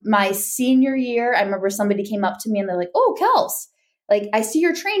my senior year, I remember somebody came up to me and they're like, oh, Kels, like, I see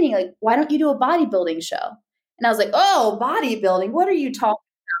you're training. Like, why don't you do a bodybuilding show? And I was like, oh, bodybuilding. What are you talking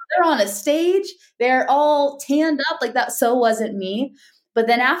about? They're on a stage. They're all tanned up like that. So wasn't me. But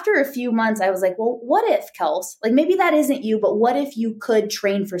then after a few months, I was like, well, what if, Kels? Like, maybe that isn't you, but what if you could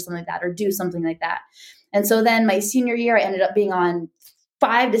train for something like that or do something like that? And so then my senior year, I ended up being on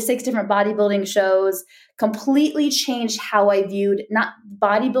 5 to 6 different bodybuilding shows, completely changed how I viewed, not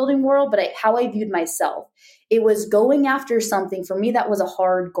bodybuilding world, but how I viewed myself. It was going after something for me that was a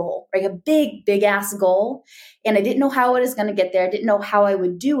hard goal, like a big, big ass goal. And I didn't know how I was going to get there. I didn't know how I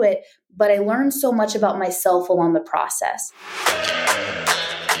would do it, but I learned so much about myself along the process.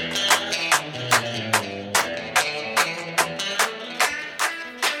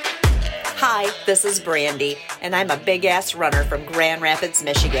 Hi, this is Brandy, and I'm a big-ass runner from Grand Rapids,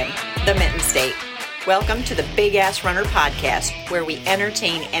 Michigan, the Mitten State. Welcome to the Big Ass Runner Podcast, where we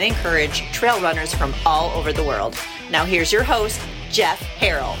entertain and encourage trail runners from all over the world. Now here's your host, Jeff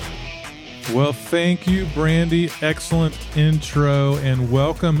Harrell. Well, thank you, Brandy. Excellent intro, and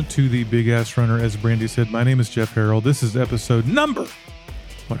welcome to the Big Ass Runner. As Brandy said, my name is Jeff Harrell. This is episode number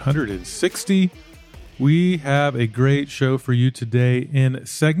 160. We have a great show for you today. In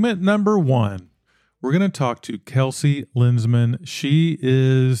segment number 1, we're going to talk to Kelsey Lensman.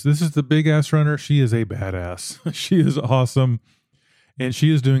 This is the Big Ass Runner. She is a badass. She is awesome, and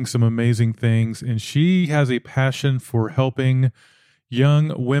she is doing some amazing things, and she has a passion for helping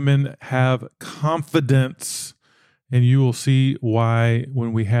young women have confidence, and you will see why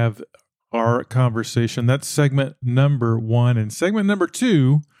when we have our conversation. That's segment number 1. And segment number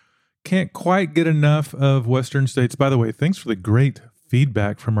 2, can't quite get enough of Western States. By the way, thanks for the great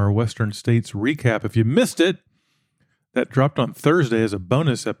feedback from our Western States recap. If you missed it, that dropped on Thursday as a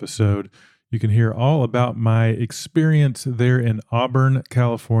bonus episode. You can hear all about my experience there in Auburn,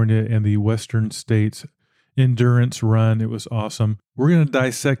 California, and the Western States endurance run. It was awesome. We're going to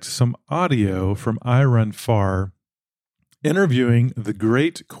dissect some audio from I Run Far, interviewing the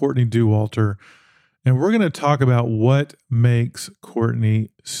great Courtney Dauwalter. And we're going to talk about what makes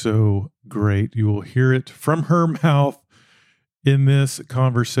Courtney so great. You will hear it from her mouth in this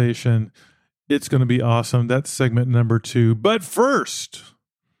conversation. It's going to be awesome. That's segment number 2. But first,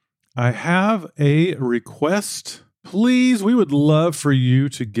 I have a request. Please, we would love for you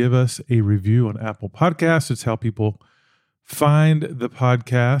to give us a review on Apple Podcasts. It's how people find the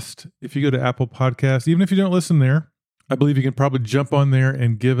podcast. If you go to Apple Podcasts, even if you don't listen there, I believe you can probably jump on there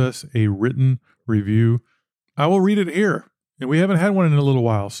and give us a written review. I will read it here. And we haven't had one in a little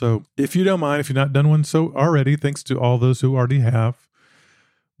while. So if you don't mind, if you've not done one so already, thanks to all those who already have,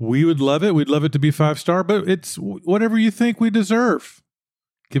 we would love it. We'd love it to be 5-star, but it's whatever you think we deserve.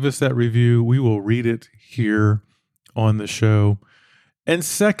 Give us that review. We will read it here on the show. And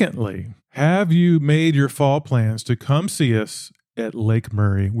secondly, have you made your fall plans to come see us at Lake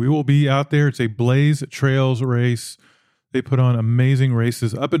Murray? We will be out there. It's a Blaze Trails race. They put on amazing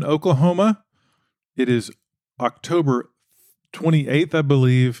races up in Oklahoma. It is October 28th, I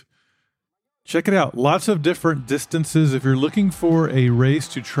believe. Check it out. Lots of different distances. If you're looking for a race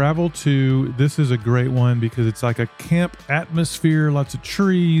to travel to, this is a great one because it's like a camp atmosphere, lots of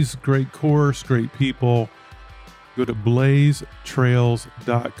trees, great course, great people. Go to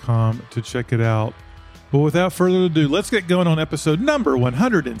blazetrails.com to check it out. But without further ado, let's get going on episode number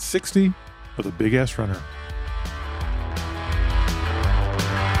 160 of the Big Ass Runner.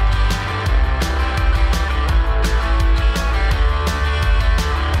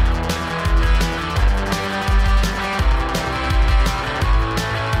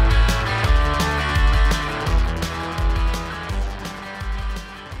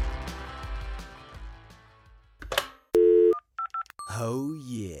 Oh,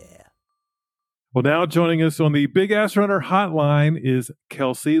 yeah. Well, now joining us on the Big Ass Runner hotline is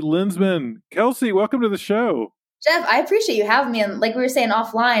Kelsey Lensman. Kelsey, welcome to the show. Jeff, I appreciate you having me. And like we were saying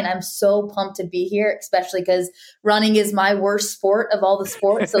offline, I'm so pumped to be here, especially because running is my worst sport of all the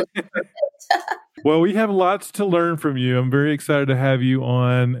sports. So Well, we have lots to learn from you. I'm very excited to have you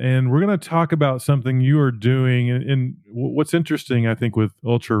on. And we're going to talk about something you are doing. And what's interesting, I think, with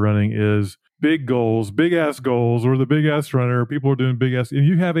ultra running is big goals, big ass goals, or the Big Ass Runner. People are doing big ass. And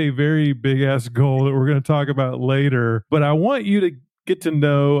you have a very big ass goal that we're going to talk about later. But I want you to get to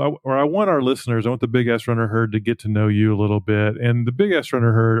know, or I want our listeners, I want the Big Ass Runner herd to get to know you a little bit. And the Big Ass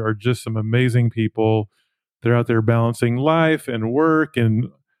Runner herd are just some amazing people. They're out there balancing life and work and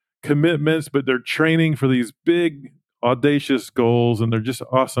commitments, but they're training for these big, audacious goals, and they're just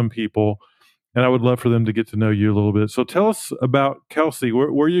awesome people. And I would love for them to get to know you a little bit. So tell us about Kelsey,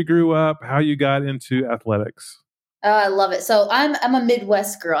 where you grew up, how you got into athletics. Oh, I love it. So I'm a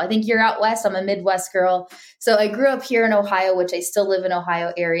Midwest girl. I think you're out west. I'm a Midwest girl. So I grew up here in Ohio, which I still live in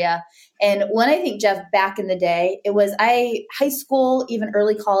Ohio area. And when I think, Jeff, back in the day, it was high school, even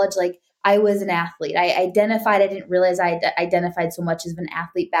early college, like I was an athlete. I identified, I didn't realize identified so much as an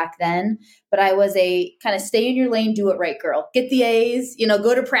athlete back then, but I was a kind of stay in your lane, do it right girl. Get the A's,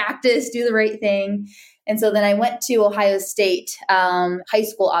 go to practice, do the right thing. And so then I went to Ohio State high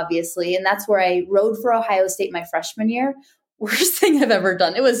school, obviously, and that's where I rode for Ohio State my freshman year. Worst thing I've ever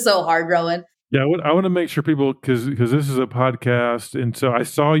done. It was so hard rowing. Yeah, I want to make sure people, because this is a podcast, and so I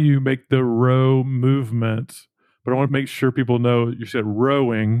saw you make the row movement, but I want to make sure people know you said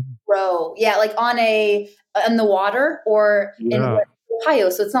rowing. Row, yeah, like on the water or in Ohio,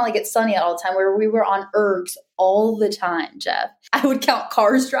 so it's not like it's sunny all the time. Where we were on ergs all the time, Jeff. I would count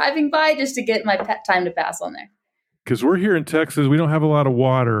cars driving by just to get my pet time to pass on there. Because we're here in Texas, we don't have a lot of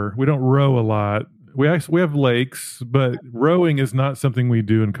water. We don't row a lot. We have lakes, but rowing is not something we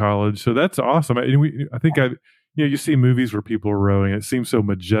do in college. So that's awesome. I think you see movies where people are rowing. It seems so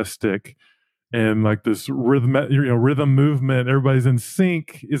majestic and like this rhythm movement. Everybody's in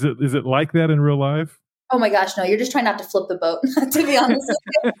sync. Is it like that in real life? Oh my gosh, no, you're just trying not to flip the boat, to be honest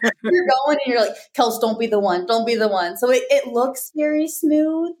with you. You're going and you're like, Kels, don't be the one. Don't be the one. So it looks very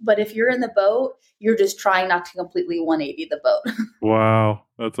smooth, but if you're in the boat, you're just trying not to completely 180 the boat. Wow,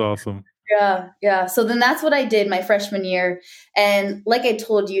 that's awesome. Yeah. So then that's what I did my freshman year. And like I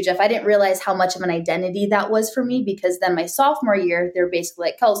told you, Jeff, I didn't realize how much of an identity that was for me, because then my sophomore year, they're basically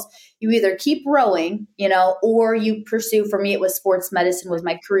like, Kels, you either keep rowing, or you pursue, for me, it was sports medicine was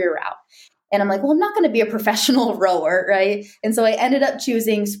my career route. And I'm like, well, I'm not going to be a professional rower, right? And so I ended up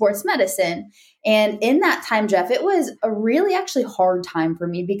choosing sports medicine. And in that time, Jeff, it was a really actually hard time for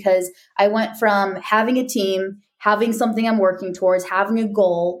me, because I went from having a team, having something I'm working towards, having a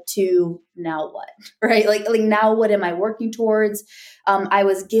goal, to now what, right? Like now what am I working towards? I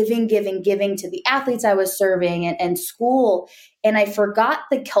was giving to the athletes I was serving and school, and I forgot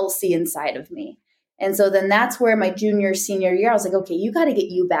the Kelsey inside of me. And so then that's where my senior year, I was like, okay, you got to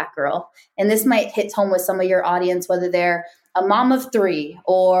get you back, girl. And this might hit home with some of your audience, whether they're a mom of 3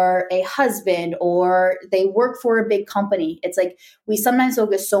 or a husband or they work for a big company. It's like we sometimes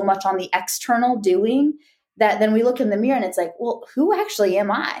focus so much on the external doing that then we look in the mirror and it's like, well, who actually am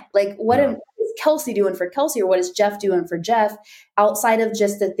I? Like, what is Kelsey doing for Kelsey, or what is Jeff doing for Jeff, outside of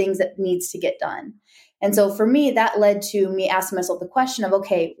just the things that needs to get done? And so for me, that led to me asking myself the question of,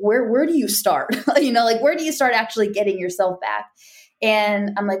 okay, where do you start? Where do you start actually getting yourself back?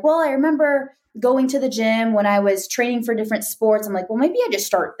 And I'm like, well, I remember going to the gym when I was training for different sports. I'm like, well, maybe I just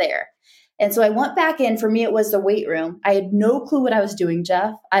start there. And so I went back in. For me, it was the weight room. I had no clue what I was doing,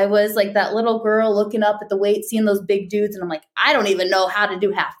 Jeff. I was like that little girl looking up at the weight, seeing those big dudes. And I'm like, I don't even know how to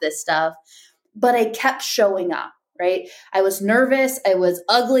do half this stuff. But I kept showing up, right? I was nervous. I was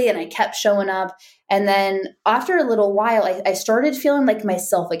ugly, and I kept showing up. And then after a little while, I started feeling like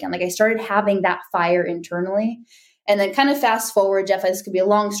myself again. Like I started having that fire internally. And then kind of fast forward, Jeff, this could be a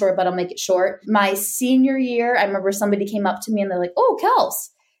long story, but I'll make it short. My senior year, I remember somebody came up to me and they're like, oh, Kels,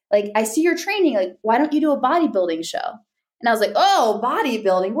 like, I see you're training. Like, why don't you do a bodybuilding show? And I was like, oh,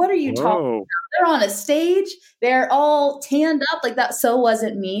 bodybuilding. What are you talking about? They're on a stage. They're all tanned up. Like, that so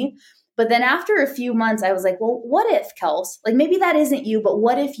wasn't me. But then after a few months, I was like, well, what if, Kels? Like, maybe that isn't you, but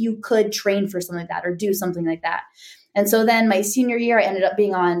what if you could train for something like that or do something like that? And so then my senior year, I ended up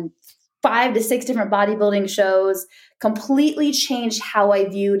being on 5 to 6 different bodybuilding shows, completely changed how I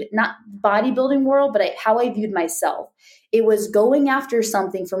viewed, not bodybuilding world, but how I viewed myself. It was going after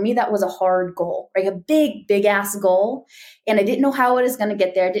something for me that was a hard goal, like a big ass goal. And I didn't know how I was going to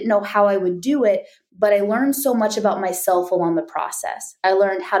get there. I didn't know how I would do it, but I learned so much about myself along the process. I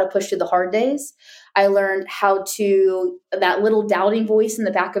learned how to push through the hard days. I learned how to, that little doubting voice in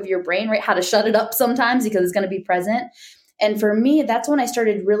the back of your brain, right? How to shut it up sometimes because it's going to be present. And for me, that's when I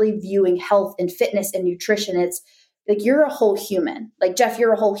started really viewing health and fitness and nutrition. It's like, you're a whole human. Like, Jeff,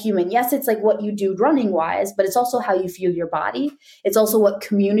 you're a whole human. Yes, it's like what you do running wise, but it's also how you feel your body. It's also what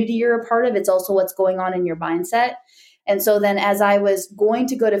community you're a part of. It's also what's going on in your mindset. And so then as I was going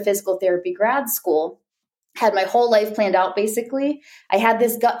to go to physical therapy grad school, had my whole life planned out, basically, I had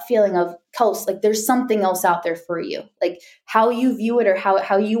this gut feeling of, Kels, like there's something else out there for you. Like how you view it or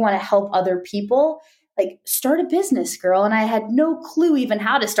how you want to help other people. Like, start a business, girl. And I had no clue even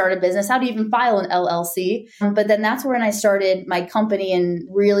how to start a business, how to even file an LLC. But then that's when I started my company and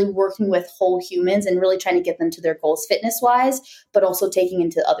really working with whole humans and really trying to get them to their goals fitness wise, but also taking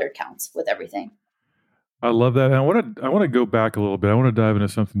into other accounts with everything. I love that. And I want to go back a little bit. I want to dive into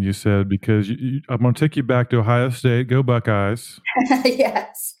something you said because I'm going to take you back to Ohio State. Go Buckeyes.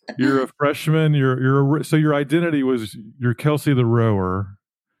 Yes. You're a freshman. So your identity was you're Kelsey the rower.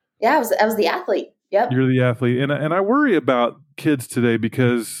 Yeah, I was the athlete. Yep. You're the athlete. And I worry about kids today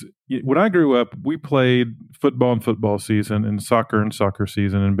because when I grew up, we played football and football season and soccer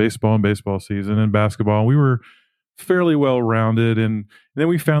season and baseball season and basketball. And we were fairly well rounded. And then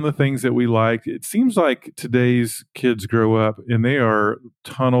we found the things that we liked. It seems like today's kids grow up and they are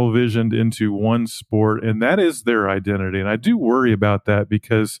tunnel visioned into one sport, and that is their identity. And I do worry about that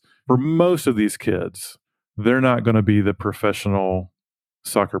because for most of these kids, they're not going to be the professional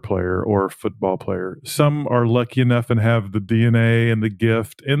soccer player or football player. Some are lucky enough and have the DNA and the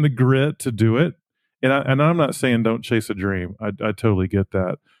gift and the grit to do it. And I'm not saying don't chase a dream. I totally get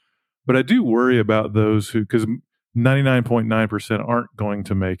that. But I do worry about those who, because 99.9% aren't going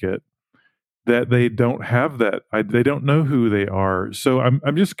to make it, that they don't have that. They don't know who they are. So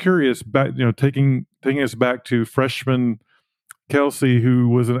I'm just curious, back, taking us back to freshman Kelsey, who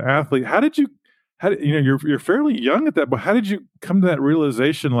was an athlete. You're fairly young at that, but how did you come to that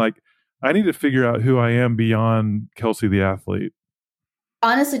realization? Like, I need to figure out who I am beyond Kelsey the athlete.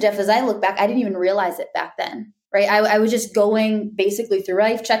 Honestly, Jeff, as I look back, I didn't even realize it back then, right? I was just going basically through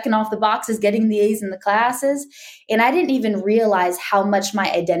life, checking off the boxes, getting the A's in the classes. And I didn't even realize how much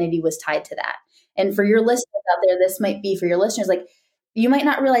my identity was tied to that. And for your listeners out there, this might be for your listeners, like, you might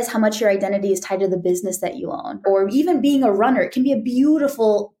not realize how much your identity is tied to the business that you own, or even being a runner. It can be a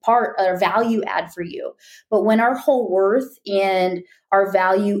beautiful part or value add for you. But when our whole worth and our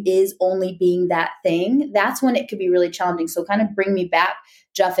value is only being that thing, that's when it could be really challenging. So kind of bring me back,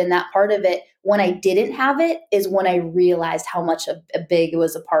 Jeff, in that part of it. When I didn't have it is when I realized how much a big it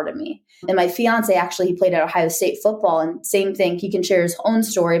was a part of me. And my fiance, actually, he played at Ohio State football, and same thing. He can share his own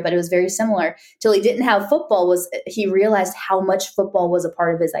story, but it was very similar. Till he didn't have football, he realized how much football was a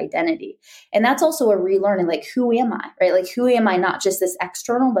part of his identity. And that's also a relearning, like, who am I, right? Like, who am I, not just this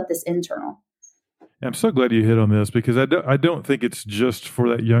external, but this internal. I'm so glad you hit on this because I don't think it's just for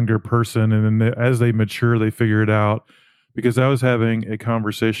that younger person. And then as they mature, they figure it out. Because I was having a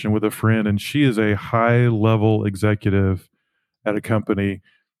conversation with a friend, and she is a high-level executive at a company,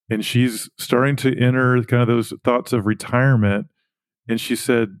 and she's starting to enter kind of those thoughts of retirement. And she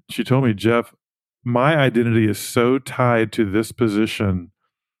told me, Jeff, my identity is so tied to this position.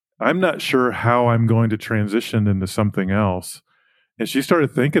 I'm not sure how I'm going to transition into something else. And she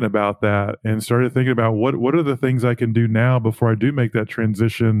started thinking about that and started thinking about what are the things I can do now before I do make that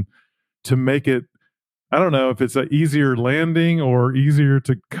transition to make it, I don't know if it's an easier landing or easier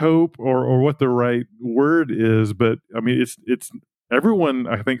to cope or what the right word is, but I mean, it's everyone,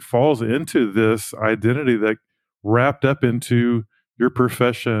 I think, falls into this identity that wrapped up into your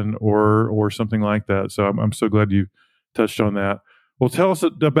profession or something like that. So I'm so glad you touched on that. Well, tell us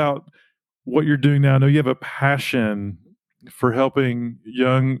about what you're doing now. I know you have a passion for helping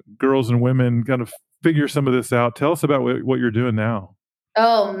young girls and women kind of figure some of this out. Tell us about what you're doing now.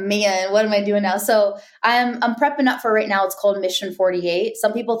 Oh man, what am I doing now? So I'm prepping up for right now. It's called Mission 48.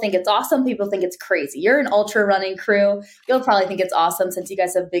 Some people think it's awesome. People think it's crazy. You're an ultra running crew. You'll probably think it's awesome since you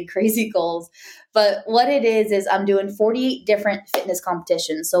guys have big, crazy goals. But what it is I'm doing 48 different fitness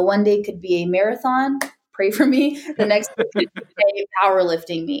competitions. So one day could be a marathon. Pray for me. The next day could be a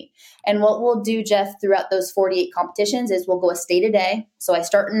powerlifting meet. And what we'll do, Jeff, throughout those 48 competitions is we'll go a state a day. So I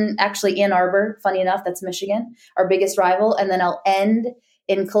start in Ann Arbor. Funny enough, that's Michigan, our biggest rival. And then I'll end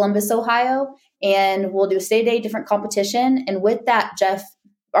in Columbus, Ohio. And we'll do a state a day, different competition. And with that, Jeff,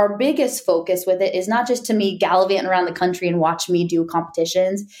 our biggest focus with it is not just to me gallivanting around the country and watch me do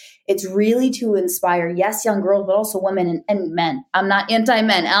competitions. It's really to inspire, yes, young girls, but also women and men. I'm not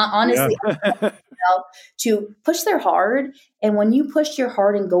anti-men. Honestly, yeah. To push their hard. And when you push your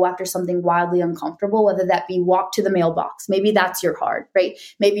hard and go after something wildly uncomfortable, whether that be walk to the mailbox, maybe that's your hard, right?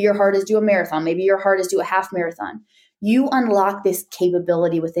 Maybe your hard is do a marathon. Maybe your hard is do a half marathon. You unlock this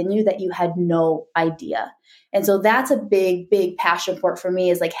capability within you that you had no idea. And so that's a big, big passion point for me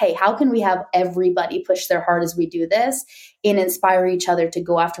is like, hey, how can we have everybody push their heart as we do this and inspire each other to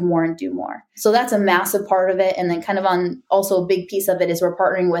go after more and do more? So that's a massive part of it. And then kind of on also a big piece of it is we're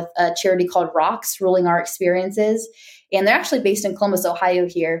partnering with a charity called Rocks, Ruling Our Experiences. And they're actually based in Columbus, Ohio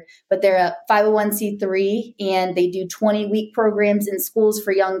here, but they're a 501c3 and they do 20-week programs in schools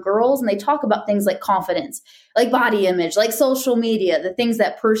for young girls. And they talk about things like confidence, like body image, like social media, the things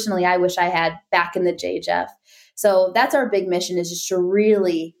that personally I wish I had back in the day, Jeff. So that's our big mission, is just to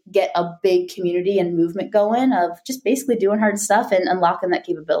really get a big community and movement going of just basically doing hard stuff and unlocking that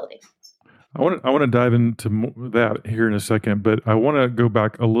capability. I want to dive into that here in a second, but I want to go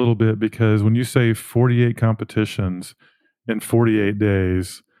back a little bit because when you say 48 competitions in 48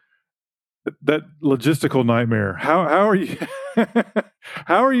 days, that logistical nightmare. How are you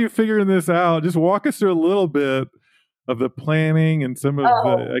how are you figuring this out? Just walk us through a little bit of the planning and some of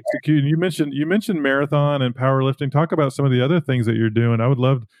the execution. You mentioned marathon and powerlifting. Talk about some of the other things that you're doing. I would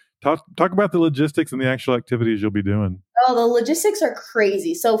love to talk about the logistics and the actual activities you'll be doing. Oh, the logistics are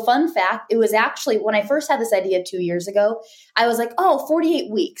crazy. So fun fact, it was actually when I first had this idea 2 years ago, I was like,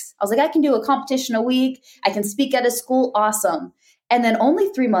 48 weeks. I was like, I can do a competition a week. I can speak at a school. Awesome. And then only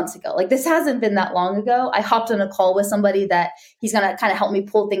 3 months ago, like this hasn't been that long ago, I hopped on a call with somebody that he's going to kind of help me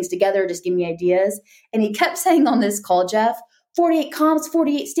pull things together, just give me ideas. And he kept saying on this call, Jeff, 48 comps,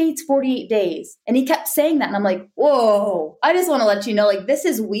 48 states, 48 days. And he kept saying that. And I'm like, whoa, I just want to let you know, like, this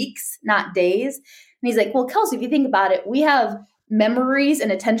is weeks, not days. And he's like, well, Kelsey, if you think about it, we have memories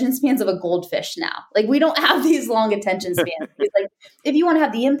and attention spans of a goldfish now. Like, we don't have these long attention spans. He's like, if you want to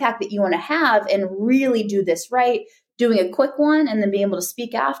have the impact that you want to have and really do this right, doing a quick one and then being able to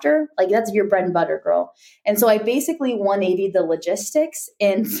speak after, like that's your bread and butter, girl. And so I basically 180 the logistics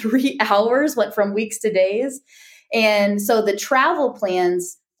in 3 hours, went from weeks to days. And so the travel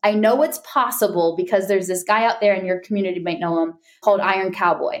plans, I know it's possible because there's this guy out there in your community, you might know him, called Iron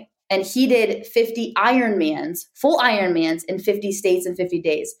Cowboy. And he did 50 Ironmans, full Ironmans in 50 states in 50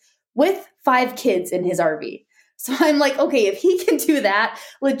 days with 5 kids in his RV. So I'm like, okay, if he can do that,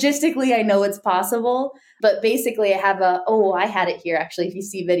 logistically, I know it's possible. But basically, I had it here, actually, if you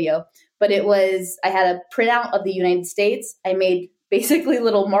see video. But I had a printout of the United States. I made basically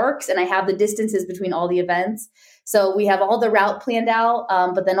little marks, and I have the distances between all the events. So we have all the route planned out.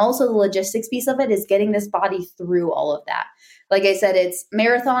 But then also the logistics piece of it is getting this body through all of that. Like I said, it's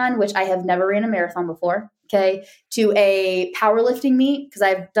marathon, which I have never ran a marathon before. Okay, to a powerlifting meet, because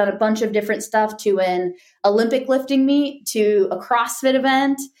I've done a bunch of different stuff, to an Olympic lifting meet, to a CrossFit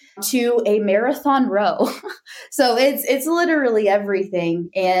event, to a marathon row. So it's literally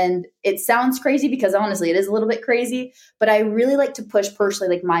everything. And it sounds crazy because honestly, it is a little bit crazy, but I really like to push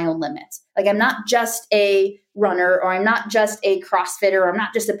personally, like my own limits. Like I'm not just a runner, or I'm not just a CrossFitter, or I'm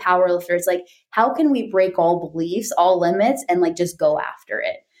not just a powerlifter. It's like, how can we break all beliefs, all limits, and like just go after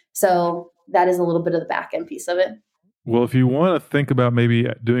it? So that is a little bit of the back end piece of it. Well, if you want to think about maybe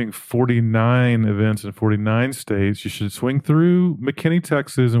doing 49 events in 49 states, you should swing through McKinney,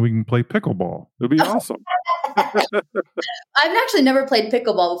 Texas, and we can play pickleball. It'll be awesome. I've actually never played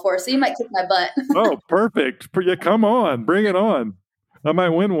pickleball before, so you might kick my butt. Oh, perfect. Yeah, come on, bring it on. I might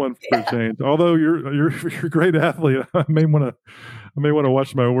win one for a change. Although you're a great athlete, I may want to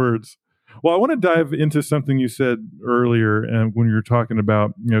watch my words. Well, I want to dive into something you said earlier, and when you were talking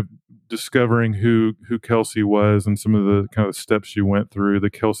about discovering who Kelsey was and some of the kind of steps you went through, the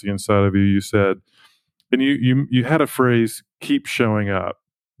Kelsey inside of you. You said, and you had a phrase, keep showing up.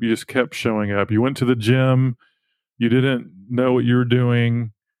 You just kept showing up. You went to the gym. You didn't know what you were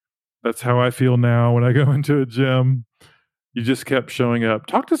doing. That's how I feel now when I go into a gym. You just kept showing up.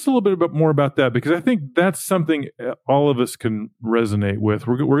 Talk to us a little bit more about that, because I think that's something all of us can resonate with.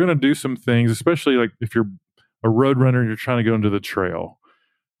 We're going to do some things, especially like if you're a road runner and you're trying to go into the trail.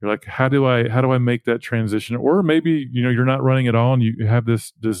 You're like, how do I make that transition? Or maybe, you're not running at all and you have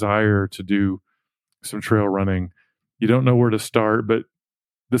this desire to do some trail running. You don't know where to start, but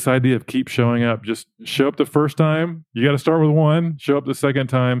this idea of keep showing up, just show up the first time. You got to start with one, show up the second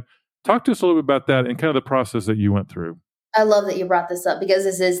time. Talk to us a little bit about that and kind of the process that you went through. I love that you brought this up, because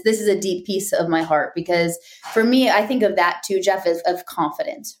this is a deep piece of my heart, because for me, I think of that too, Jeff, of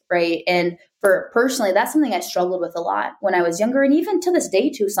confidence, right? And for personally, that's something I struggled with a lot when I was younger, and even to this day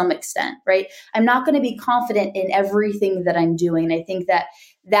to some extent, right? I'm not going to be confident in everything that I'm doing. I think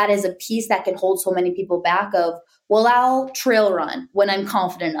that is a piece that can hold so many people back of, well, I'll trail run when I'm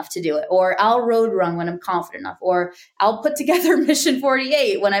confident enough to do it, or I'll road run when I'm confident enough, or I'll put together Mission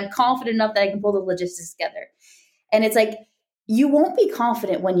 48 when I'm confident enough that I can pull the logistics together. And it's like, you won't be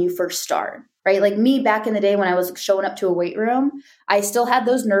confident when you first start, right? Like me back in the day when I was showing up to a weight room, I still had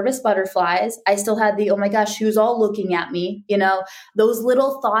those nervous butterflies. I still had the, oh my gosh, who's all looking at me? Those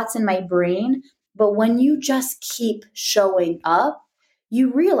little thoughts in my brain. But when you just keep showing up,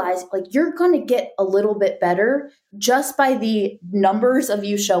 you realize like you're going to get a little bit better just by the numbers of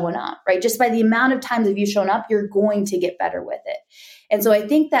you showing up, right? Just by the amount of times of you showing up, you're going to get better with it. And so I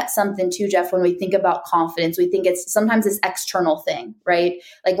think that's something too, Jeff, when we think about confidence, we think it's sometimes this external thing, right?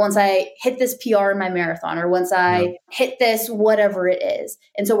 Like once I hit this PR in my marathon, or once I hit this, whatever it is.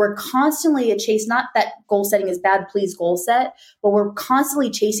 And so we're constantly not that goal setting is bad, please goal set, but we're constantly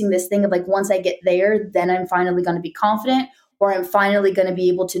chasing this thing of like, once I get there, then I'm finally going to be confident. or I'm finally going to be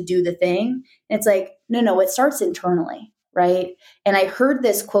able to do the thing. And it's like, no, it starts internally, right? And I heard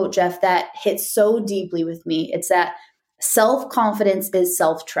this quote, Jeff, that hits so deeply with me. It's that self-confidence is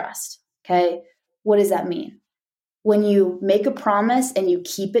self-trust. Okay. What does that mean? When you make a promise and you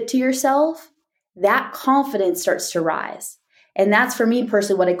keep it to yourself, that confidence starts to rise. And that's for me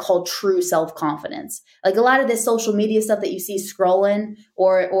personally what I call true self-confidence. Like a lot of this social media stuff that you see scrolling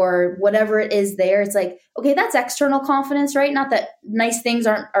or whatever it is there, it's like, okay, that's external confidence, right? Not that nice things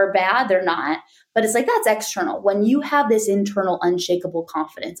are bad, they're not. But it's like that's external. When you have this internal unshakable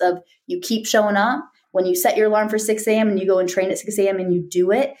confidence of you keep showing up, when you set your alarm for 6 a.m. and you go and train at 6 a.m. and you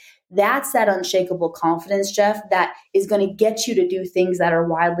do it, that's that unshakable confidence, Jeff, that is going to get you to do things that are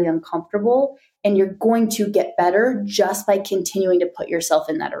wildly uncomfortable. And you're going to get better just by continuing to put yourself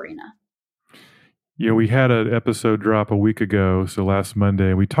in that arena. We had an episode drop a week ago, so last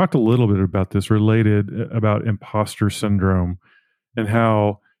Monday. We talked a little bit about this related about imposter syndrome and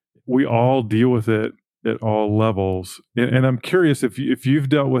how we all deal with it at all levels. And I'm curious if you've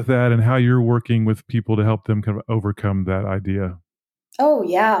dealt with that and how you're working with people to help them kind of overcome that idea. Oh,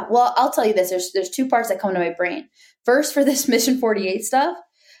 yeah. Well, I'll tell you this. There's two parts that come to my brain. First, for this Mission 48 stuff,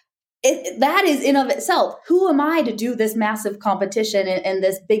 that is in of itself. Who am I to do this massive competition and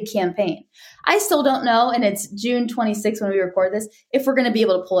this big campaign? I still don't know, and it's June 26th when we record this, if we're going to be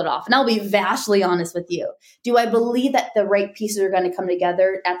able to pull it off. And I'll be vastly honest with you. Do I believe that the right pieces are going to come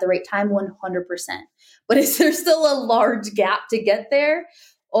together at the right time? 100%. But is there still a large gap to get there?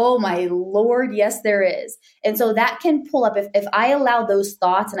 Oh my Lord, yes, there is. And so that can pull up, if I allow those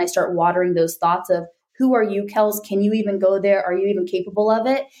thoughts and I start watering those thoughts of, who are you, Kels? Can you even go there? Are you even capable of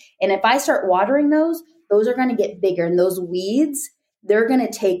it? And if I start watering those are going to get bigger. And those weeds, they're going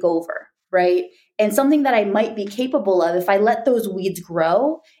to take over, right? And something that I might be capable of, if I let those weeds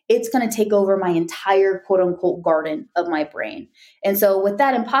grow, it's going to take over my entire quote unquote garden of my brain. And so with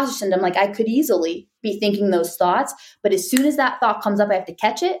that imposter syndrome, like I could easily be thinking those thoughts, but as soon as that thought comes up, I have to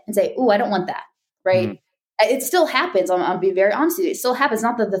catch it and say, oh, I don't want that, right? Mm-hmm. It still happens. I'll be very honest with you. It still happens.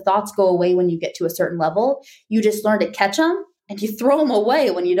 Not that the thoughts go away when you get to a certain level. You just learn to catch them and you throw them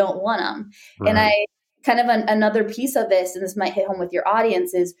away when you don't want them. Right. And I kind of another piece of this, and this might hit home with your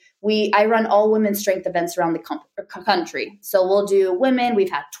audience, is I run all women's strength events around the country. So we'll do women.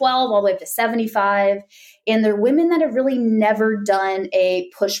 We've had 12 all the way up to 75. And they're women that have really never done a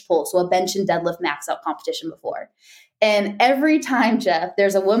push-pull, so a bench and deadlift max-out competition before. And every time, Jeff,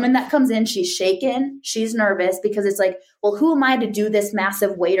 there's a woman that comes in, she's shaken, she's nervous because it's like, well, who am I to do this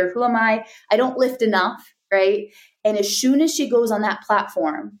massive weight, or who am I? I don't lift enough, right? And as soon as she goes on that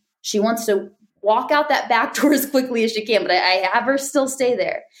platform, she wants to walk out that back door as quickly as she can, but I have her still stay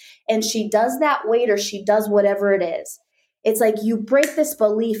there. And she does that weight, or she does whatever it is. It's like you break this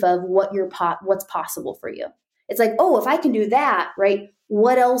belief of what's possible for you. It's like, oh, if I can do that, right,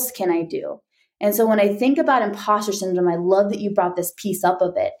 what else can I do? And so when I think about imposter syndrome, I love that you brought this piece up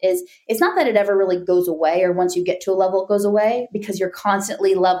of it. It's not that it ever really goes away, or once you get to a level, it goes away, because you're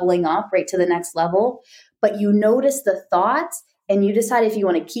constantly leveling up right to the next level. But you notice the thoughts and you decide if you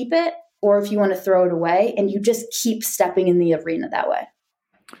want to keep it or if you want to throw it away, and you just keep stepping in the arena that way.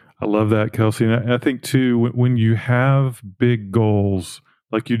 I love that, Kelsey. And I think too, when you have big goals,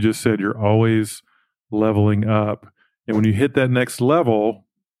 like you just said, you're always leveling up. And when you hit that next level,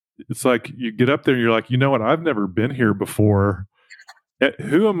 it's like you get up there and you're like, you know what? I've never been here before.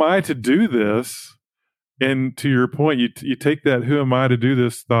 Who am I to do this? And to your point, you take that "who am I to do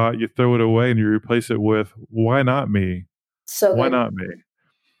this" thought, you throw it away, and you replace it with "why not me?" So why not me?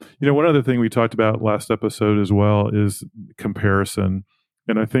 One other thing we talked about last episode as well is comparison.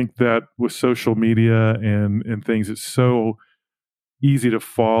 And I think that with social media and things, it's so easy to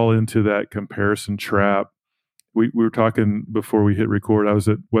fall into that comparison trap. We were talking before we hit record. I was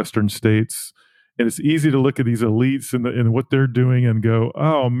at Western States, and it's easy to look at these elites and what they're doing and go,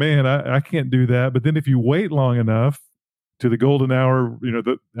 oh man, I can't do that. But then if you wait long enough to the golden hour,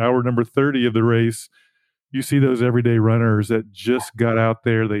 the hour number 30 of the race, you see those everyday runners that just got out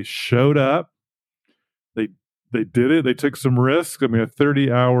there. They showed up. They did it. They took some risks. I mean, a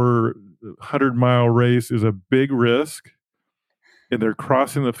 30-hour, 100-mile race is a big risk. And they're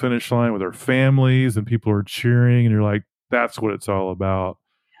crossing the finish line with their families, and people are cheering, and you're like, that's what it's all about.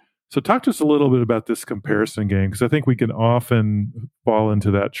 So talk to us a little bit about this comparison game, because I think we can often fall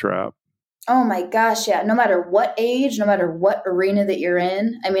into that trap. Oh my gosh, yeah. No matter what age, no matter what arena that you're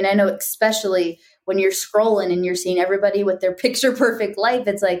in. I mean, I know especially when you're scrolling and you're seeing everybody with their picture perfect life,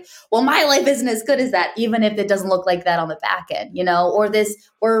 it's like, well, my life isn't as good as that, even if it doesn't look like that on the back end, or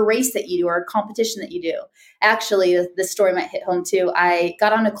a race that you do or a competition that you do. Actually, this story might hit home too. I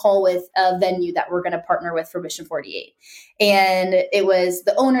got on a call with a venue that we're going to partner with for Mission 48. And it was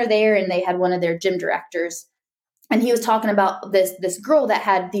the owner there, and they had one of their gym directors. And he was talking about this girl that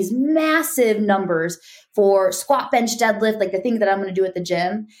had these massive numbers for squat, bench, deadlift, like the thing that I'm going to do at the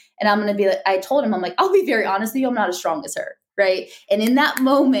gym. And I'm going to be like, I told him, I'm like, I'll be very honest with you, I'm not as strong as her. Right. And in that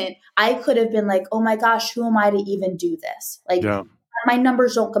moment, I could have been like, oh my gosh, who am I to even do this? Like, yeah. My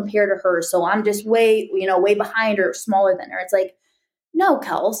numbers don't compare to hers. So I'm just way behind or smaller than her. It's like, no,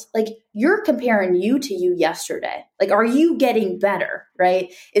 Kels, like you're comparing you to you yesterday. Like, are you getting better?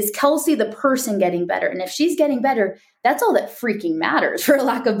 Right? Is Kelsey the person getting better? And if she's getting better, that's all that freaking matters, for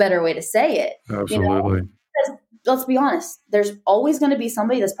lack of a better way to say it. Absolutely. Let's be honest. There's always going to be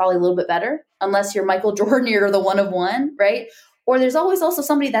somebody that's probably a little bit better, unless you're Michael Jordan or the one of one, right? Or there's always also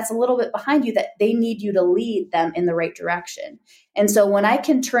somebody that's a little bit behind you that they need you to lead them in the right direction. And so when I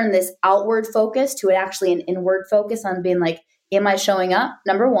can turn this outward focus to actually an inward focus on being like, am I showing up?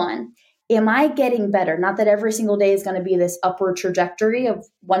 Number one, am I getting better? Not that every single day is going to be this upward trajectory of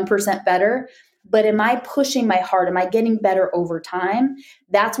 1% better, but am I pushing my heart? Am I getting better over time?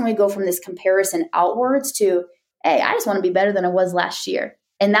 That's when we go from this comparison outwards to, hey, I just want to be better than I was last year.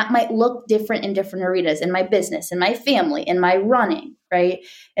 And that might look different in different arenas, in my business, in my family, in my running, right?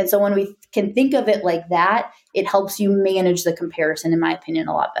 And so when we can think of it like that, it helps you manage the comparison, in my opinion,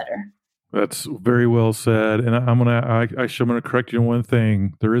 a lot better. That's very well said. And I'm gonna correct you on one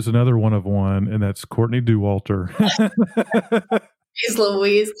thing. There is another one of one, and that's Courtney Dauwalter. Jeez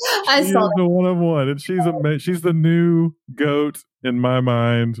Louise. I saw the one of one, and she's the new GOAT in my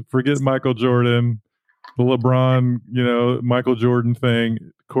mind. Forget Michael Jordan, the LeBron, Michael Jordan thing.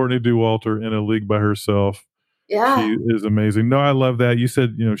 Courtney Dauwalter in a league by herself. Yeah. She is amazing. No, I love that. You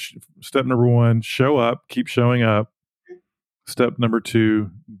said, step number one, show up, keep showing up. Step number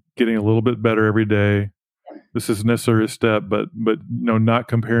two, getting a little bit better every day. This is necessarily a step, but not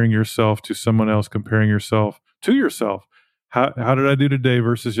comparing yourself to someone else, comparing yourself to yourself. How did I do today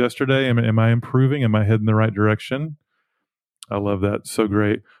versus yesterday? Am I improving? Am I heading the right direction? I love that. So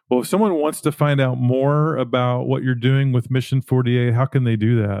great. Well, if someone wants to find out more about what you're doing with Mission 48, how can they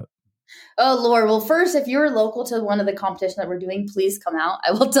do that? Oh, Lord. Well, first, if you're local to one of the competitions that we're doing, please come out.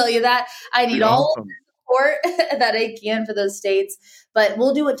 I will tell you that. I need all the support that I can for those states. But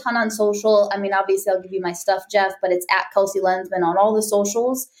we'll do a ton on social. I mean, obviously, I'll give you my stuff, Jeff, but it's at Kelsey Lensman on all the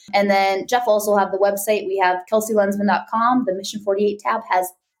socials. And then Jeff also have the website. We have kelseylensman.com. The Mission 48 tab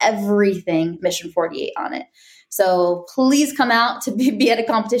has everything Mission 48 on it. So please come out to be at a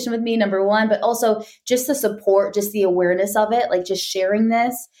competition with me, number one, but also just the support, just the awareness of it, like just sharing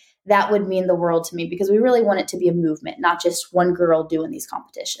this, that would mean the world to me because we really want it to be a movement, not just one girl doing these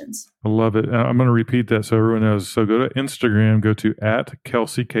competitions. I love it. I'm going to repeat that so everyone knows. So go to Instagram, go to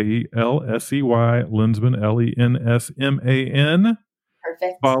 @Kelsey, Kelsey, Lensman, Lensman.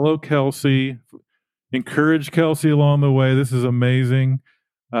 Perfect. Follow Kelsey. Encourage Kelsey along the way. This is amazing.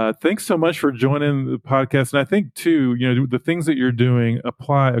 Thanks so much for joining the podcast. And I think, too, the things that you're doing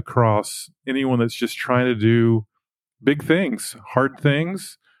apply across anyone that's just trying to do big things, hard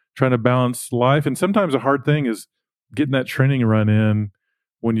things, trying to balance life. And sometimes a hard thing is getting that training run in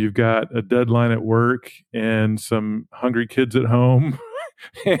when you've got a deadline at work and some hungry kids at home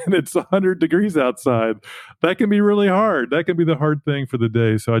and it's 100 degrees outside. That can be really hard. That can be the hard thing for the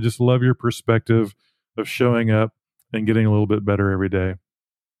day. So I just love your perspective of showing up and getting a little bit better every day.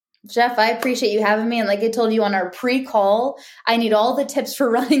 Jeff, I appreciate you having me. And like I told you on our pre-call, I need all the tips for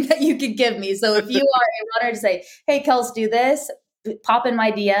running that you could give me. So if you are a runner to say, hey, Kels, do this, pop in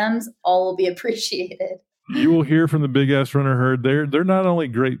my DMs, all will be appreciated. You will hear from the Big Ass Runner Herd. They're not only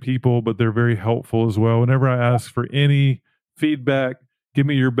great people, but they're very helpful as well. Whenever I ask for any feedback, give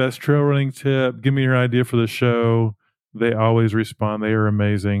me your best trail running tip, give me your idea for the show, they always respond. They are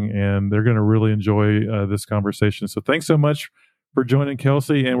amazing, and they're going to really enjoy this conversation. So thanks so much for joining,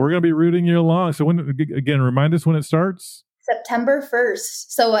 Kelsey, and we're going to be rooting you along. So remind us when it starts. September 1st.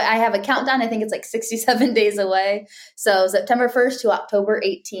 So I have a countdown. I think it's like 67 days away. So September 1st to October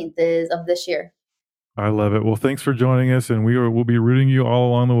 18th is of this year. I love it. Well, thanks for joining us, and we'll be rooting you all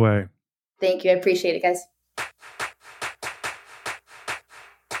along the way. Thank you. I appreciate it, guys.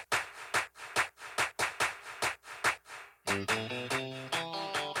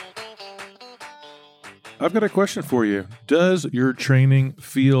 I've got a question for you. Does your training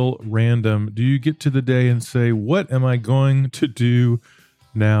feel random? Do you get to the day and say, what am I going to do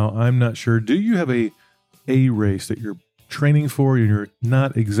now? I'm not sure. Do you have a race that you're training for, and you're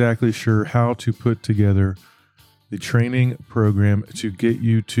not exactly sure how to put together the training program to get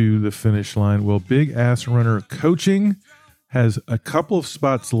you to the finish line, well, Big Ass Runner Coaching has a couple of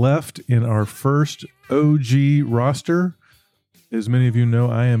spots left in our first OG roster. As many of you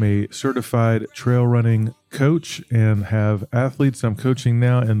know, I am a certified trail running coach and have athletes I'm coaching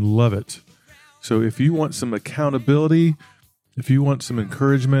now and love it. So if you want some accountability, if you want some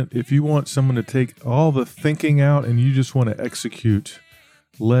encouragement, if you want someone to take all the thinking out and you just want to execute,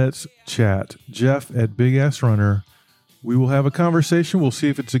 let's chat. Jeff at Big Ass Runner. We will have a conversation. We'll see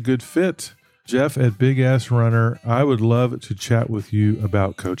if it's a good fit. Jeff at Big Ass Runner, I would love to chat with you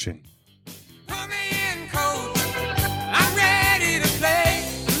about coaching. Put me in, coach. I'm ready to play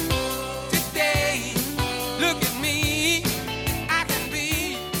today. Look at me. I can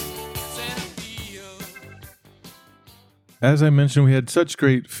be center field. As I mentioned, we had such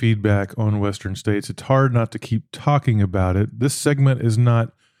great feedback on Western States. It's hard not to keep talking about it. This segment is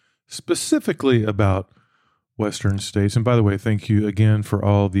not specifically about Western States. And by the way, thank you again for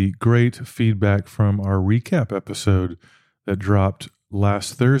all the great feedback from our recap episode that dropped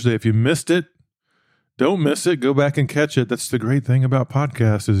last Thursday. If you missed it, don't miss it. Go back and catch it. That's the great thing about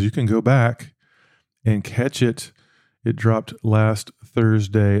podcasts is you can go back and catch it. It dropped last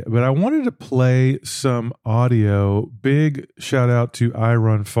Thursday. But I wanted to play some audio. Big shout out to I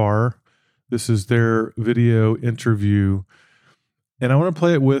Run Far. This is their video interview. And I want to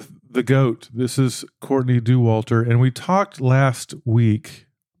play it with the GOAT. This is Courtney Dauwalter. And we talked last week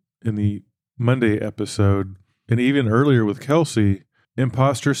in the Monday episode, and even earlier with Kelsey,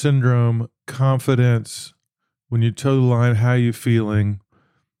 imposter syndrome, confidence, when you toe the line, how you feeling?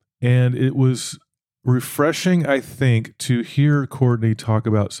 And it was refreshing, I think, to hear Courtney talk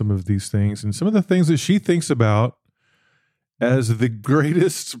about some of these things and some of the things that she thinks about as the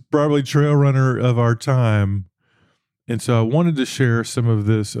greatest, probably, trail runner of our time. And so I wanted to share some of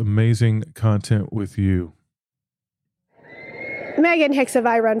this amazing content with you. Megan Hicks of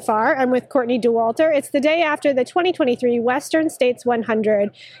I Run Far. I'm with Courtney Dauwalter. It's the day after the 2023 Western States 100.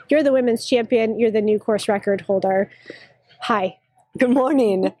 You're the women's champion. You're the new course record holder. Hi. Good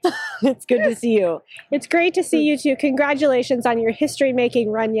morning. It's good to see you. It's great to see you too. Congratulations on your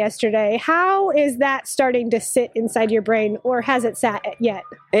history-making run yesterday. How is that starting to sit inside your brain, or has it sat yet?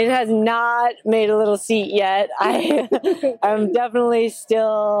 It has not made a little seat yet. I'm definitely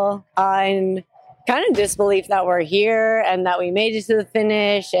still in kind of disbelief that we're here and that we made it to the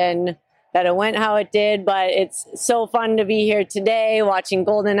finish and that it went how it did. But it's so fun to be here today watching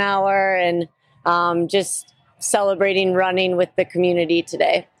Golden Hour and just celebrating running with the community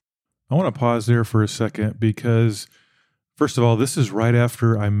today. I want to pause there for a second because, first of all, this is right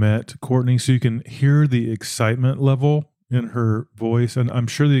after I met Courtney, so you can hear the excitement level in her voice. And I'm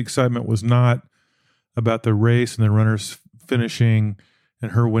sure the excitement was not about the race and the runners finishing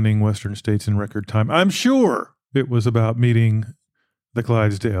and her winning Western States in record time. I'm sure it was about meeting the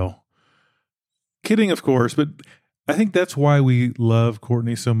Clydesdale. Kidding, of course, but I think that's why we love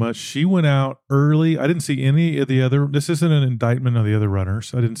Courtney so much. She went out early. I didn't see any of the other, this isn't an indictment of the other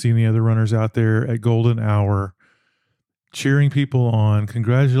runners. I didn't see any other runners out there at Golden Hour cheering people on,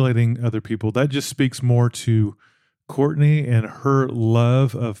 congratulating other people. That just speaks more to Courtney and her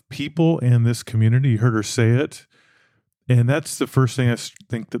love of people and this community. You heard her say it. And that's the first thing I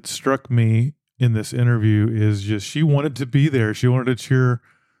think that struck me in this interview is just she wanted to be there. She wanted to cheer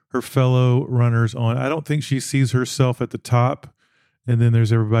her fellow runners on. I don't think she sees herself at the top and then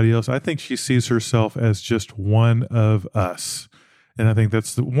there's everybody else. I think she sees herself as just one of us. And I think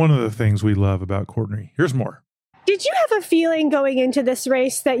that's one of the things we love about Courtney. Here's more. Did you have a feeling going into this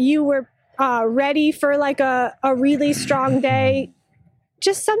race that you were ready for like a really strong day?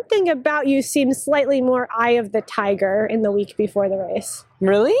 Just something about you seemed slightly more eye of the tiger in the week before the race.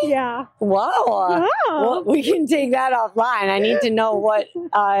 Really? Yeah. Wow. Well, we can take that offline. I need to know what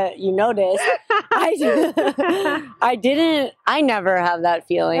you noticed. I never have that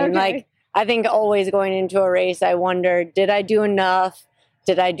feeling. Okay. Like, I think always going into a race, I wonder, did I do enough?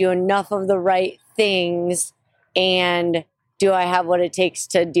 Did I do enough of the right things? And do I have what it takes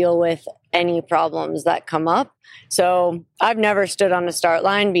to deal with any problems that come up? So I've never stood on a start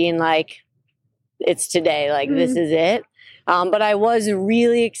line being like, it's today, like this is it. But I was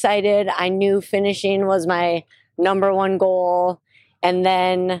really excited. I knew finishing was my number one goal. And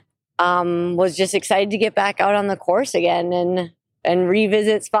then was just excited to get back out on the course again and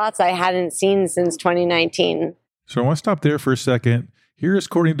revisit spots I hadn't seen since 2019. So I want to stop there for a second. Here is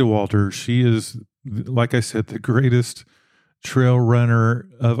Courtney Dauwalter. She is, like I said, the greatest trail runner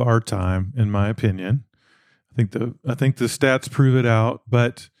of our time, in my opinion. I think the stats prove it out,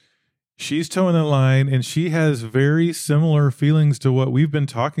 but She's towing the line, and she has very similar feelings to what we've been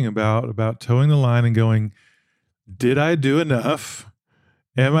talking about towing the line and going, did I do enough?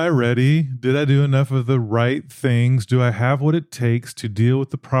 Am I ready? Did I do enough of the right things? Do I have what it takes to deal with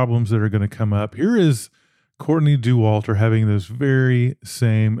the problems that are going to come up? Here is Courtney Dauwalter having those very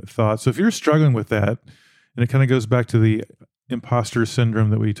same thoughts. So if you're struggling with that, and it kind of goes back to the imposter syndrome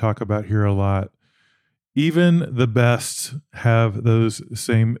that we talk about here a lot, even the best have those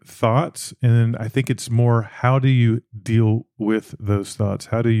same thoughts. And I think it's more, how do you deal with those thoughts?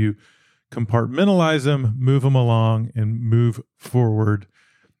 How do you compartmentalize them, move them along, and move forward?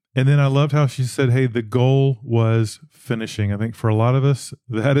 And then I loved how she said, hey, the goal was finishing. I think for a lot of us,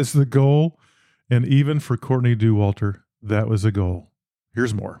 that is the goal. And even for Courtney Dauwalter, that was a goal.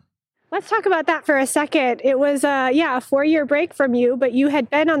 Here's more. Let's talk about that for a second. It was, a 4-year break from you, but you had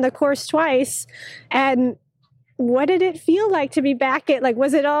been on the course twice. And what did it feel like to be back at, like,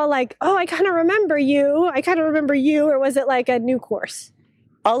 was it all like, oh, I kind of remember you, or was it like a new course?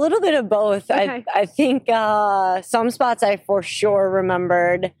 A little bit of both. Okay. I think some spots I for sure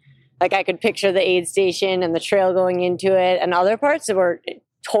remembered. Like I could picture the aid station and the trail going into it, and other parts were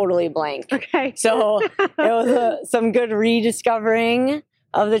totally blank. Okay. So it was some good rediscovering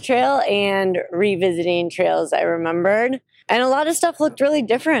of the trail and revisiting trails I remembered. And a lot of stuff looked really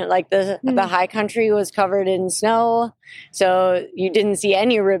different. Like the high country was covered in snow. So you didn't see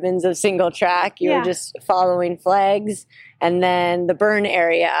any ribbons of single track. You were just following flags. And then the burn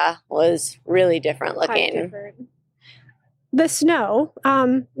area was really different looking. The snow,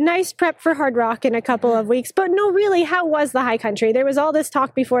 nice prep for Hard Rock in a couple of weeks. But no, really, how was the high country? There was all this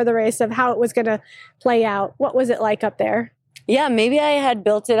talk before the race of how it was going to play out. What was it like up there? Yeah, maybe I had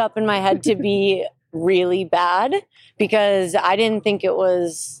built it up in my head to be really bad because I didn't think it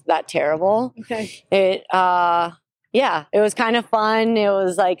was that terrible. Okay. It was kind of fun. It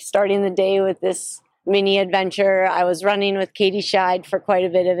was like starting the day with this mini adventure. I was running with Katie Scheid for quite a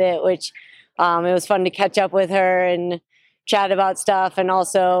bit of it, which it was fun to catch up with her and chat about stuff, and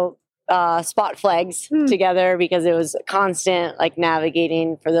also spot flags together because it was constant like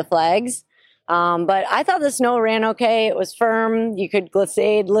navigating for the flags. But I thought the snow ran okay. It was firm. You could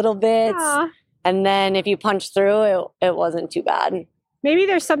glissade little bits. Aww. And then if you punched through, it wasn't too bad. Maybe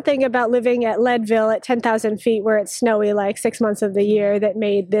there's something about living at Leadville at 10,000 feet where it's snowy like 6 months of the year that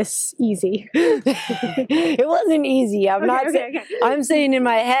made this easy. It wasn't easy. I'm saying in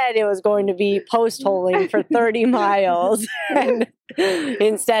my head it was going to be post-holing for 30 miles. And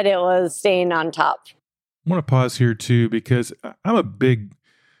instead it was staying on top. I want to pause here too, because I'm a big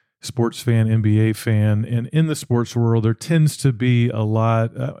sports fan, NBA fan, and in the sports world, there tends to be a lot,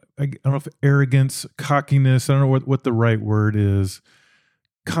 I don't know if arrogance, cockiness, I don't know what the right word is.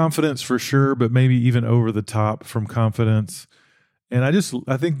 Confidence for sure, but maybe even over the top from confidence. And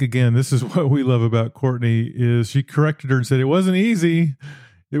I think, again, this is what we love about Courtney is she corrected her and said, it wasn't easy.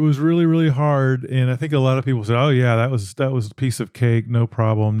 It was really, really hard. And I think a lot of people said, oh yeah, that was a piece of cake. No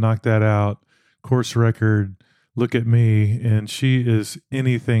problem. Knock that out. Course record. Look at me. And she is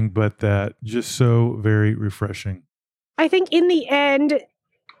anything but that. Just so very refreshing. I think in the end,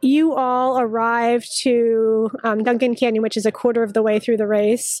 you all arrived to Duncan Canyon, which is a quarter of the way through the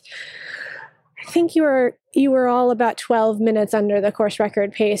race. I think you were all about 12 minutes under the course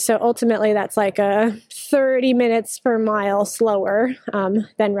record pace. So ultimately, that's like a 30 minutes per mile slower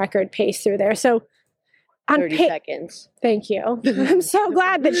than record pace through there. So 30 seconds. Thank you. I'm so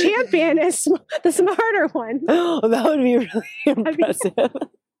glad the champion is the smarter one. Oh, that would be really impressive.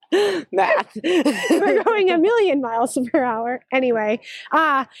 Math. We're going 1,000,000 miles per hour. Anyway,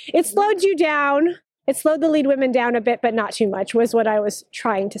 it slowed you down. It slowed the lead women down a bit, but not too much, was what I was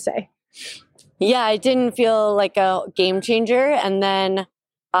trying to say. Yeah, it didn't feel like a game changer. And then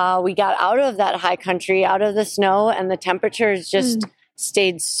we got out of that high country, out of the snow, and the temperatures just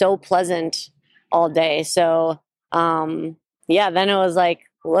stayed so pleasant all day. So, then it was like,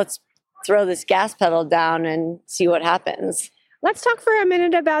 let's throw this gas pedal down and see what happens. Let's talk for a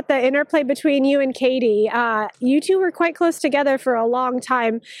minute about the interplay between you and Katie. You two were quite close together for a long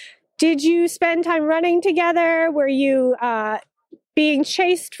time. Did you spend time running together? Were you being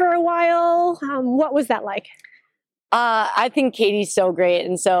chased for a while? What was that like? I think Katie's so great.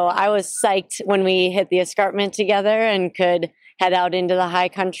 And so I was psyched when we hit the escarpment together and could head out into the high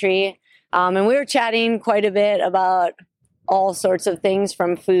country. And we were chatting quite a bit about all sorts of things,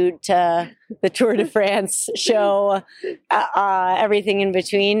 from food to the Tour de France show, everything in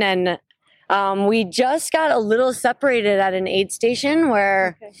between. And we just got a little separated at an aid station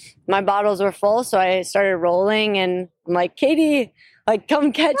where my bottles were full. So I started rolling and I'm like, Katie, like,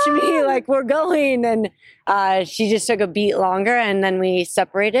 come catch me, like, we're going. And she just took a beat longer, and then we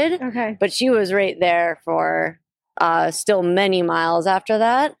separated. Okay. But she was right there for still many miles after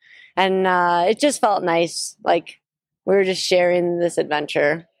that. And it just felt nice. Like, we were just sharing this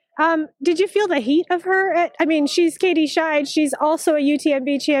adventure. Did you feel the heat of her? She's Katie Scheid. She's also a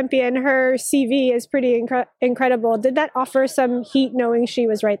UTMB champion. Her CV is pretty incredible. Did that offer some heat knowing she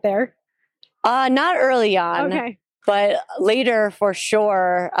was right there? Not early on. Okay. But later, for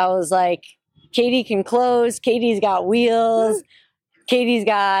sure, I was like, Katie can close. Katie's got wheels. Katie's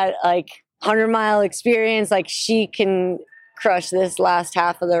got, like, 100-mile experience. Like, she can crush this last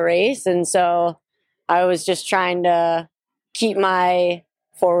half of the race. And so I was just trying to keep my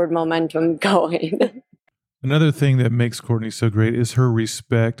forward momentum going. Another thing that makes Courtney so great is her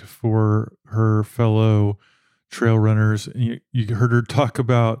respect for her fellow trail runners. You heard her talk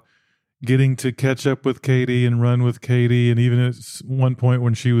about getting to catch up with Katie and run with Katie. And even at one point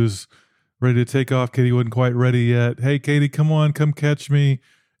when she was ready to take off, Katie wasn't quite ready yet. Hey, Katie, come on, come catch me.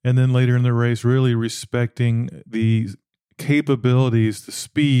 And then later in the race, really respecting the capabilities, the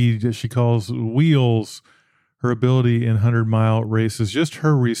speed, as she calls wheels, her ability in 100-mile races, just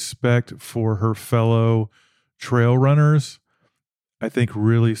her respect for her fellow trail runners, I think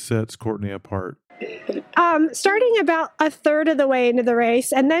really sets Courtney apart. Starting about a third of the way into the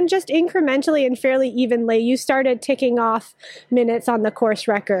race, and then just incrementally and fairly evenly, you started ticking off minutes on the course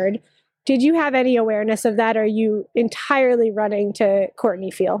record. Did you have any awareness of that? Or are you entirely running to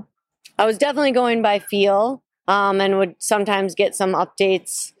Courtney feel? I was definitely going by feel, and would sometimes get some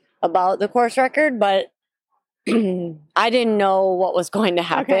updates about the course record, but I didn't know what was going to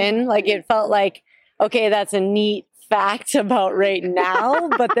happen. Okay. Like, it felt like, okay, that's a neat fact about right now,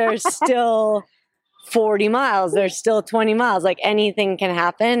 but there's still 40 miles. There's still 20 miles. Like, anything can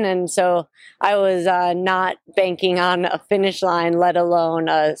happen. And so I was not banking on a finish line, let alone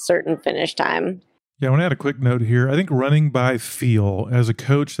a certain finish time. Yeah, I want to add a quick note here. I think running by feel, as a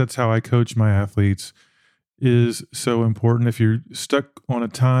coach, that's how I coach my athletes, is so important. If you're stuck on a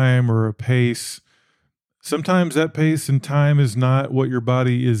time or a pace, sometimes that pace and time is not what your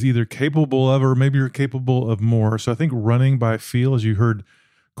body is either capable of, or maybe you're capable of more. So I think running by feel, as you heard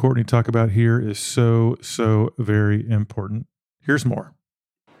Courtney talk about here, is so, so very important. Here's more.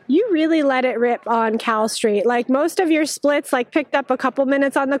 You really let it rip on Cal Street. Like, most of your splits, like, picked up a couple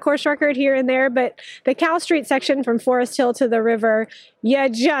minutes on the course record here and there, but the Cal Street section from Forest Hill to the river, you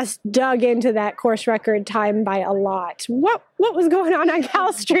just dug into that course record time by a lot. What was going on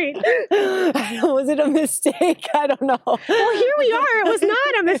Cal Street? Was it a mistake? I don't know. Well, here we are. It was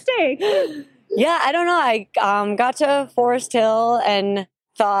not a mistake. Yeah, I don't know. I got to Forest Hill and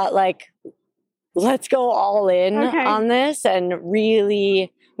thought, like, let's go all in on this and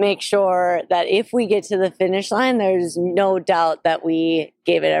really make sure that if we get to the finish line, there's no doubt that we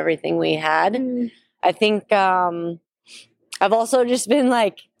gave it everything we had. I think I've also just been,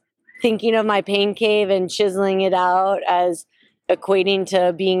 like, thinking of my pain cave and chiseling it out as equating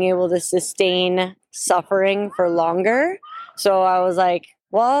to being able to sustain suffering for longer. So I was like,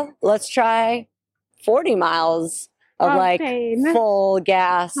 well, let's try 40 miles of full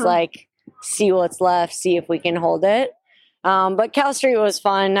gas, like, see what's left, see if we can hold it. But Cal Street was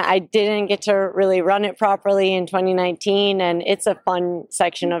fun. I didn't get to really run it properly in 2019, and it's a fun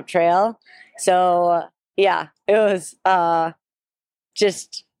section of trail. So yeah, it was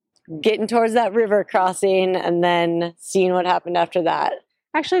just getting towards that river crossing and then seeing what happened after that.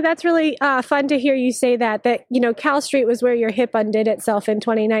 Actually, that's really fun to hear you say that, Cal Street was where your hip undid itself in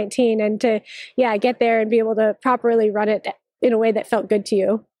 2019, and to, get there and be able to properly run it in a way that felt good to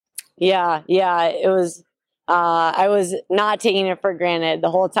you. Yeah, it was, I was not taking it for granted the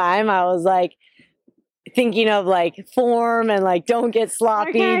whole time. I was, like, thinking of, like, form and, like, don't get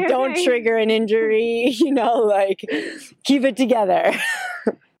sloppy, don't trigger an injury, like, keep it together.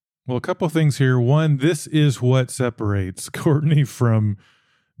 Well, a couple of things here. One, this is what separates Courtney from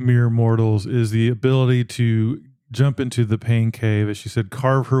mere mortals, is the ability to jump into the pain cave, as she said,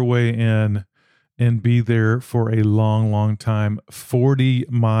 carve her way in and be there for a long, long time. 40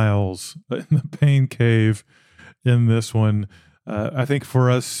 miles in the pain cave in this one. I think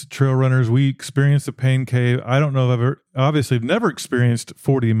for us trail runners, we experience the pain cave. I don't know if I've never experienced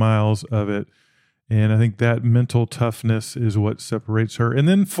 40 miles of it. And I think that mental toughness is what separates her. And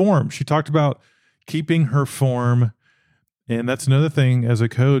then form. She talked about keeping her form. And that's another thing as a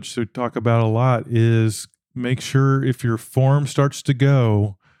coach to talk about a lot, is make sure if your form starts to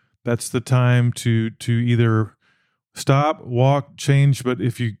go, that's the time to either stop, walk, change. But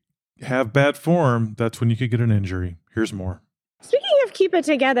if you have bad form, that's when you could get an injury. Here's more. Speaking of of keep it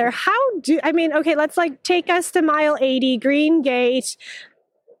together. Okay, let's take us to mile 80, Green Gate.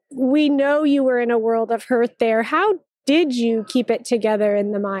 We know you were in a world of hurt there. How did you keep it together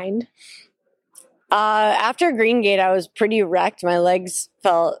in the mind? After Green Gate, I was pretty wrecked. My legs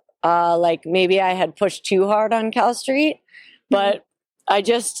felt like maybe I had pushed too hard on Cal Street, but I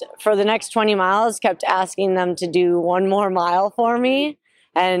just, for the next 20 miles, kept asking them to do one more mile for me,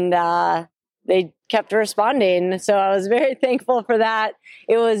 and they kept responding. So I was very thankful for that.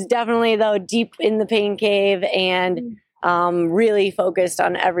 It was definitely, though, deep in the pain cave and really focused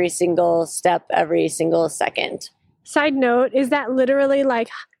on every single step, every single second. Side note, is that literally like,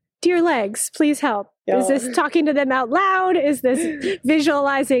 dear legs, please help? Is this talking to them out loud? Is this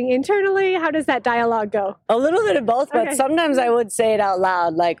visualizing internally? How does that dialogue go? A little bit of both, but sometimes I would say it out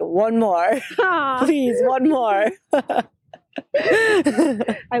loud, like, one more. Please, one more. I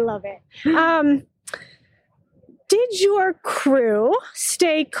love it. Did your crew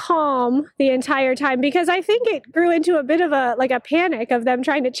stay calm the entire time? Because I think it grew into a bit of a panic of them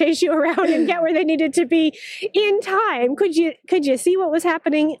trying to chase you around and get where they needed to be in time. Could you see what was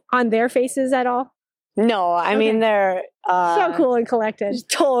happening on their faces at all? No, I mean, they're so cool and collected.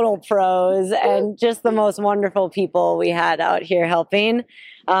 Total pros and just the most wonderful people we had out here helping.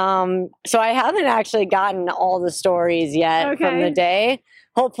 So I haven't actually gotten all the stories yet from the day.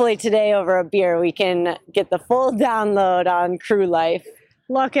 Hopefully today over a beer, we can get the full download on crew life.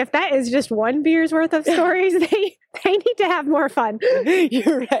 Look, if that is just one beer's worth of stories, they need to have more fun.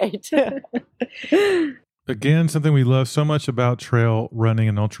 You're right. Again, something we love so much about trail running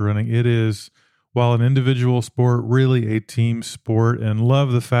and ultra running, it is, while an individual sport, really a team sport, and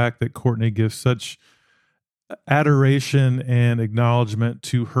love the fact that Courtney gives such adoration and acknowledgement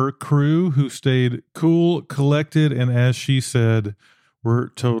to her crew who stayed cool, collected, and as she said, we're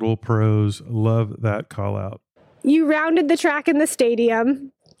total pros. Love that call out. You rounded the track in the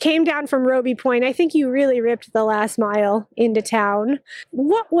stadium, came down from Roby Point. I think you really ripped the last mile into town.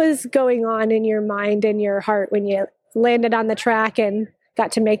 What was going on in your mind and your heart when you landed on the track and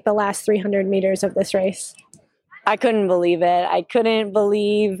got to make the last 300 meters of this race? I couldn't believe it. I couldn't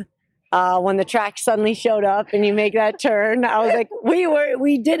believe when the track suddenly showed up and you make that turn. I was like,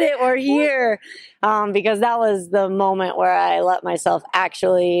 we did it. We're here. Because that was the moment where I let myself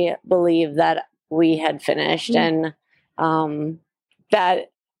actually believe that we had finished and that,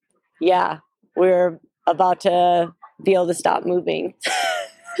 we're about to be able to stop moving.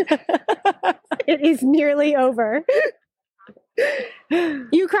 It is nearly over.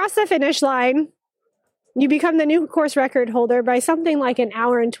 You cross the finish line. You become the new course record holder by something like an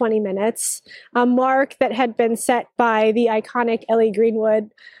hour and 20 minutes, a mark that had been set by the iconic Ellie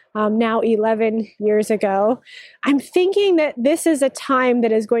Greenwood now 11 years ago. I'm thinking that this is a time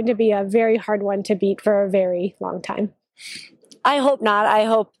that is going to be a very hard one to beat for a very long time. I hope not. I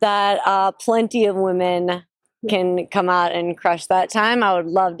hope that plenty of women can come out and crush that time. I would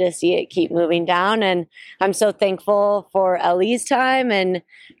love to see it keep moving down. And I'm so thankful for Ellie's time and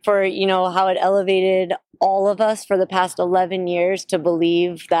for, how it elevated all of us for the past 11 years to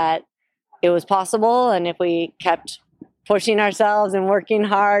believe that it was possible. And if we kept pushing ourselves and working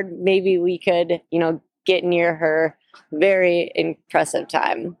hard, maybe we could, get near her very impressive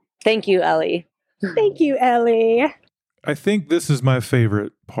time. Thank you, Ellie. Thank you, Ellie. I think this is my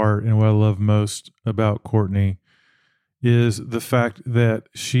favorite part and what I love most about Courtney is the fact that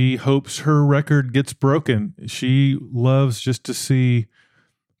she hopes her record gets broken. She loves just to see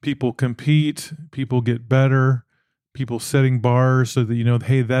people compete, people get better, people setting bars so that,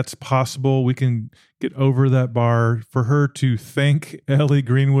 hey, that's possible. We can get over that bar. For her to thank Ellie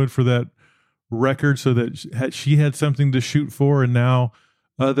Greenwood for that record so that she had something to shoot for, and now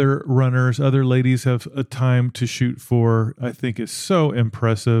other runners, other ladies have a time to shoot for, I think is so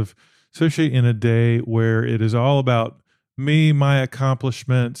impressive, especially in a day where it is all about me, my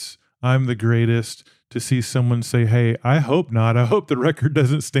accomplishments, I'm the greatest. To see someone say, hey, I hope not. I hope the record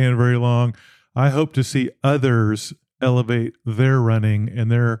doesn't stand very long. I hope to see others elevate their running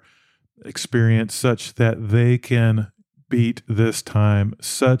and their experience such that they can beat this time.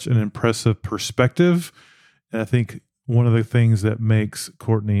 Such an impressive perspective. And I think one of the things that makes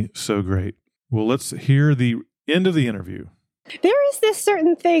Courtney so great. Well, let's hear the end of the interview. There is this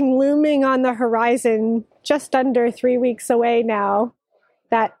certain thing looming on the horizon just under 3 weeks away now,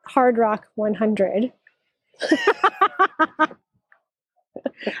 that Hard Rock 100.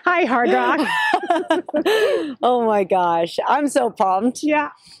 Hi, Hard Rock. Oh my gosh. I'm so pumped.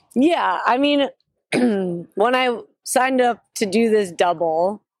 Yeah. I mean, when I signed up to do this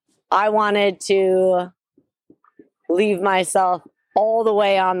double, I wanted to leave myself all the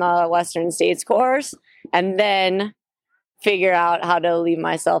way on the Western States course and then figure out how to leave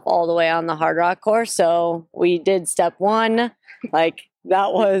myself all the way on the hard rock course. So we did step 1. Like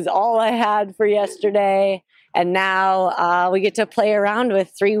that was all I had for yesterday. And now we get to play around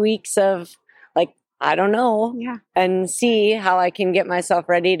with 3 weeks of like, I don't know, and see how I can get myself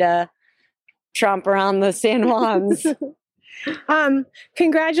ready to tromp around the San Juans.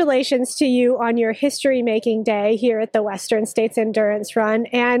 Congratulations to you on your history-making day here at the Western States Endurance Run.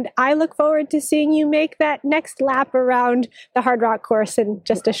 And I look forward to seeing you make that next lap around the hard rock course in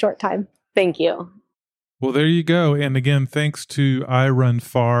just a short time. Thank you. Well, there you go. And again, thanks to I Run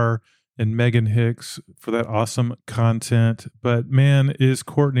Far and Megan Hicks for that awesome content. But man, is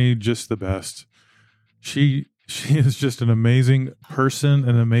Courtney just the best. She is just an amazing person,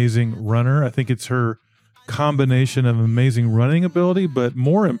 an amazing runner. I think it's her combination of amazing running ability, but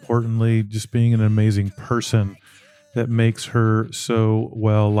more importantly, just being an amazing person that makes her so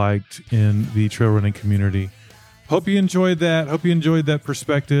well liked in the trail running community. Hope you enjoyed that. Hope you enjoyed that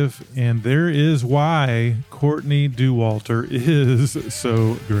perspective. And there is why Courtney Dauwalter is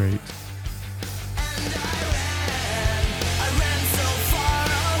so great.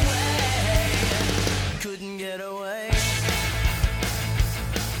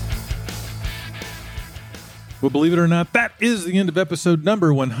 Well, believe it or not, that is the end of episode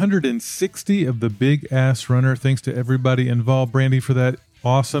number 160 of the Big Ass Runner. Thanks to everybody involved. Brandy for that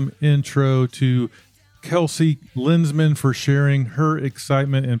awesome intro, to Kelsey Lensman for sharing her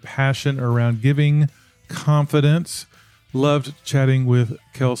excitement and passion around giving confidence. Loved chatting with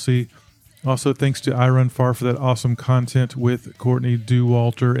Kelsey. Also, thanks to I Run Far for that awesome content with Courtney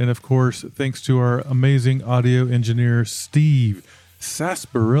Dauwalter. And of course, thanks to our amazing audio engineer, Steve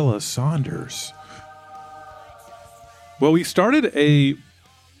Sarsaparilla Saunders. Well, we started a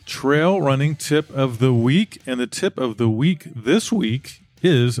trail running tip of the week, and the tip of the week this week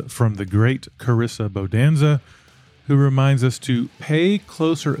is from the great Carissa Bodanza, who reminds us to pay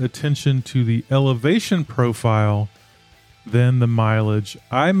closer attention to the elevation profile than the mileage.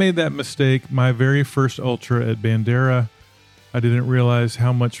 I made that mistake my very first ultra at Bandera. I didn't realize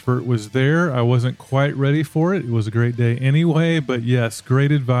how much vert was there. I wasn't quite ready for it. It was a great day anyway, but yes,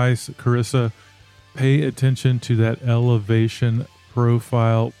 great advice, Carissa. Pay attention to that elevation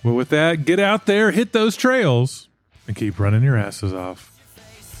profile. Well, with that, get out there, hit those trails, and keep running your asses off.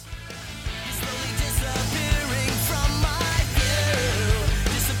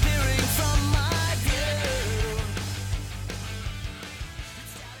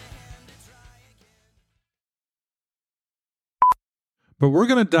 But we're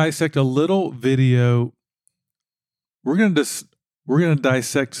going to dissect a little video. We're going to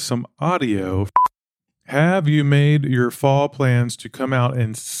dissect some audio. Have you made your fall plans to come out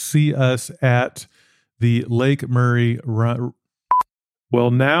and see us at the Lake Murray Run?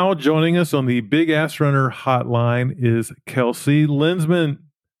 Well, now joining us on the Big Ass Runner hotline is Kelsey Lensman.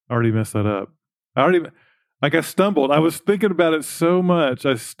 I already messed that up. I stumbled. I was thinking about it so much.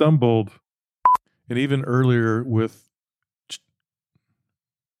 I stumbled. And even earlier with